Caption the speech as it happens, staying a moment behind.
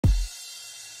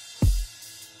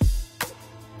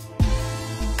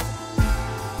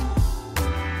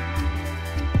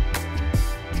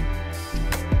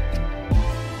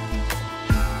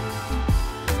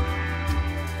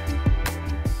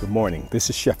morning. This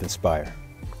is Chef Inspire.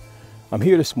 I'm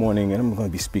here this morning and I'm going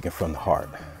to be speaking from the heart.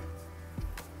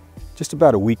 Just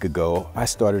about a week ago, I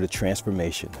started a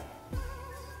transformation.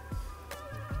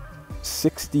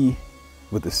 60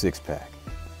 with a six-pack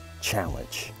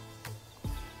challenge.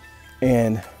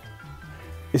 And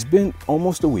it's been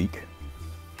almost a week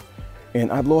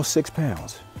and I've lost 6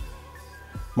 pounds.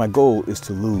 My goal is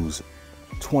to lose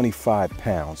 25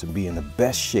 pounds and be in the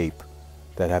best shape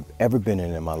that I've ever been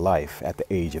in my life at the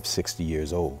age of 60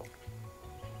 years old.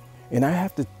 And I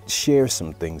have to share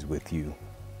some things with you.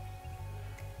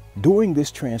 During this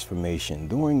transformation,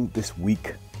 during this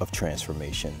week of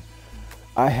transformation,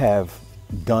 I have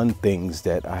done things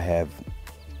that I have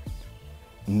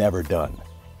never done.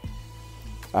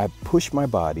 I pushed my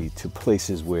body to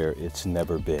places where it's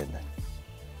never been.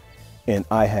 And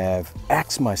I have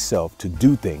asked myself to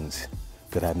do things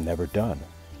that I've never done.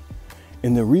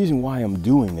 And the reason why I'm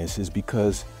doing this is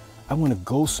because I want to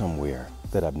go somewhere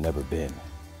that I've never been.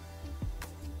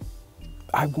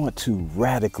 I want to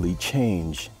radically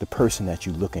change the person that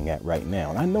you're looking at right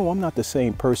now. And I know I'm not the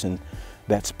same person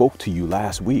that spoke to you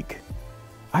last week.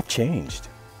 I've changed,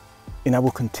 and I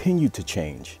will continue to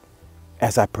change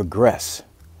as I progress,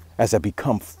 as I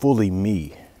become fully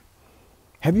me.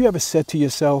 Have you ever said to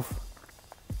yourself,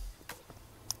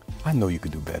 I know you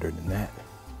could do better than that.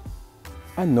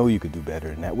 I know you could do better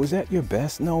than that. Was that your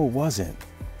best? No, it wasn't.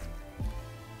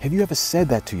 Have you ever said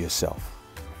that to yourself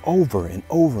over and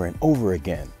over and over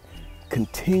again,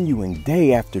 continuing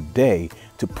day after day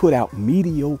to put out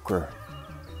mediocre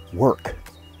work,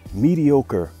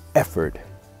 mediocre effort,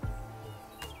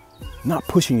 not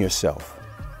pushing yourself,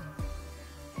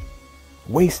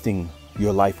 wasting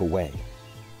your life away,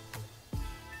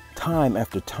 time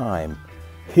after time,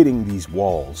 hitting these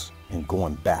walls and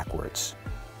going backwards?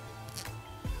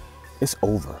 It's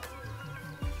over.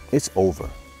 It's over.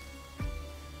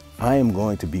 I am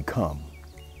going to become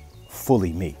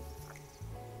fully me.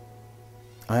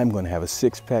 I am going to have a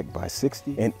six-pack by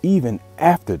 60. And even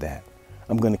after that,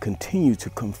 I'm going to continue to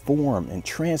conform and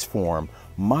transform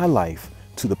my life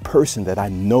to the person that I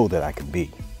know that I can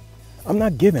be. I'm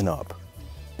not giving up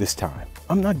this time.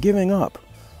 I'm not giving up.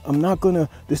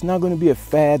 This is not going to be a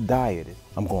fad diet.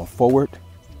 I'm going forward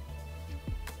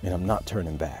and I'm not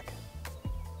turning back.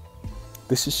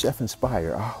 This is Chef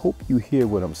Inspire. I hope you hear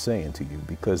what I'm saying to you,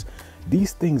 because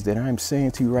these things that I'm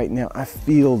saying to you right now, I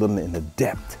feel them in the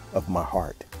depth of my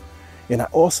heart. And I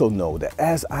also know that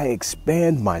as I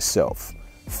expand myself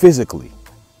physically,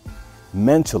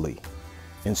 mentally,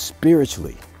 and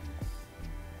spiritually,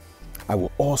 I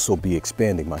will also be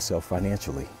expanding myself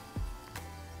financially.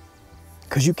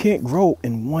 Because you can't grow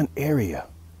in one area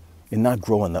and not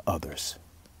grow in the others.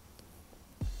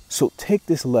 So take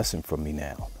this lesson from me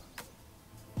now.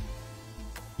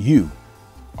 You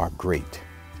are great.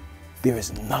 There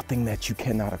is nothing that you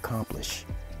cannot accomplish.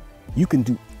 You can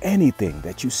do anything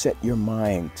that you set your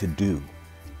mind to do.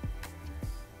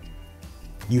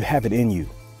 You have it in you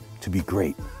to be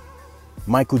great.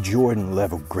 Michael Jordan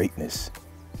level greatness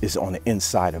is on the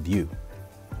inside of you.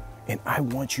 And I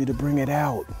want you to bring it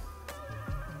out.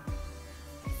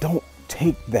 Don't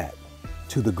take that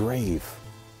to the grave.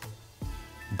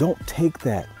 Don't take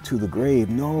that to the grave.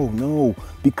 No.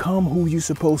 Become who you're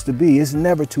supposed to be. It's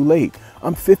never too late.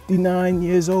 I'm 59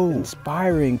 years old,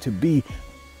 inspiring to be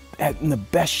in the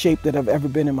best shape that I've ever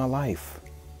been in my life.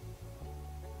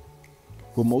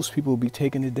 Well, most people will be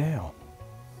taking it down.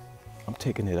 I'm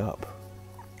taking it up.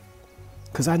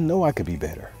 Because I know I could be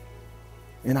better.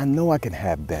 And I know I can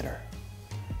have better.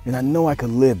 And I know I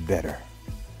can live better.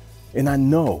 And I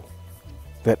know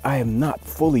that I have not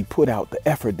fully put out the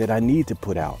effort that I need to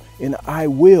put out. And I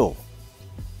will,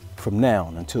 from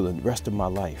now until the rest of my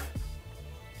life,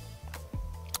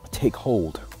 take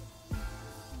hold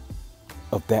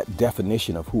of that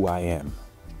definition of who I am,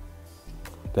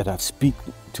 that I speak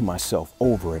to myself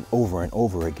over and over and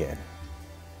over again.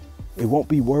 It won't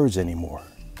be words anymore.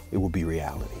 It will be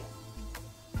reality.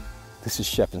 This is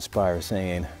Chef Inspire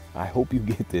saying, I hope you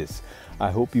get this. I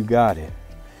hope you got it.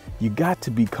 You got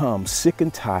to become sick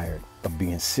and tired of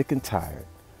being sick and tired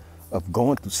of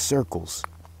going through circles,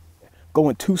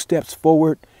 going 2 steps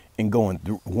forward and going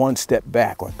 1 step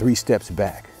back or 3 steps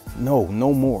back. No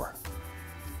more.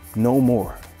 No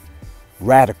more.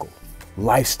 Radical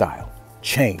lifestyle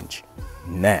change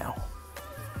now.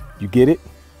 You get it?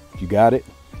 You got it?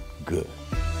 Good.